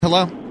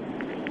Hello?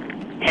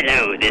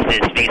 Hello, this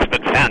is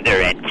Facebook founder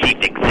and Chief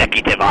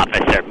Executive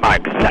Officer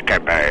Mark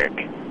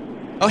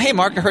Zuckerberg. Oh, hey,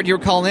 Mark, I heard you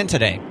were calling in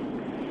today.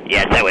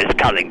 Yes, I was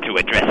calling to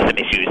address some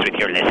issues with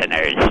your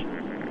listeners.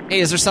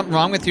 Hey, is there something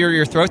wrong with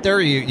your throat there?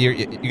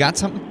 You got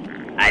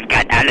something? I've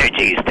got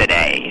allergies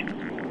today.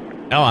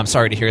 Oh, I'm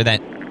sorry to hear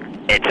that.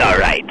 It's all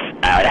right.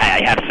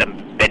 I have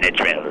some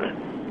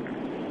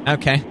Benadryl.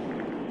 Okay.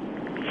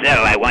 So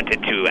I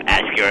wanted to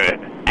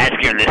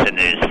ask your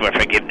listeners for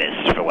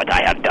forgiveness for what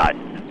I have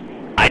done.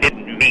 I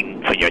didn't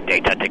mean for your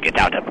data to get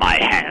out of my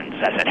hands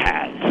as it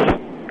has.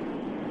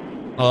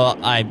 Well,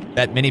 I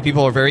bet many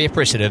people are very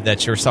appreciative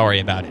that you're sorry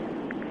about it.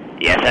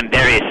 Yes, I'm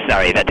very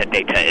sorry that the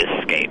data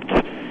escaped.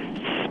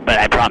 But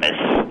I promise,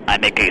 I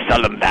make a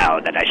solemn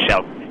vow that I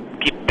shall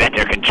keep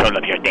better control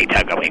of your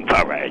data going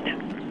forward.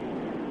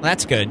 Well,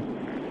 that's good.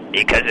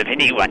 Because if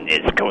anyone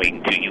is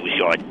going to use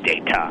your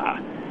data,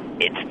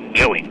 it's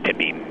going to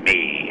be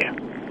me.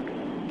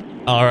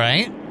 All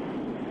right.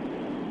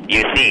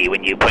 You see,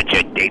 when you put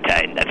your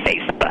data into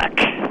Facebook,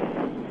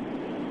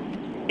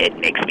 it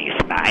makes me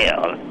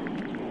smile.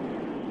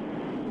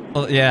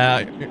 Well, yeah,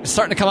 you're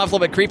starting to come off a little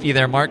bit creepy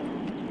there, Mark.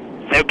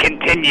 So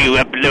continue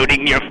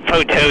uploading your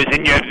photos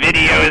and your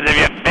videos of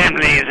your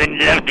families and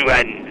loved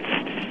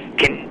ones.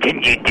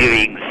 Continue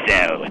doing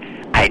so.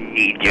 I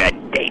need your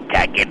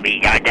data. Give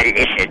me your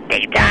delicious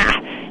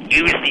data.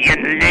 Use the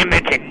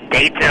unlimited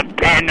data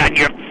plan on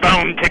your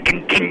phone to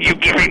continue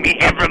giving me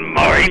ever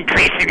more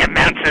increasing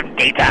amounts of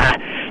data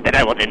that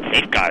I will then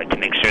safeguard to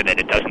make sure that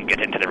it doesn't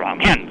get into the wrong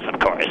hands, of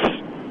course.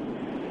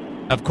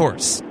 Of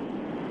course.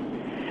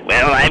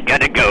 Well, I've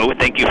got to go.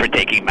 Thank you for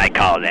taking my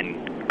call,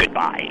 and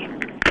goodbye.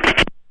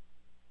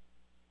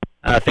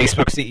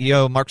 Facebook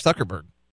CEO Mark Zuckerberg.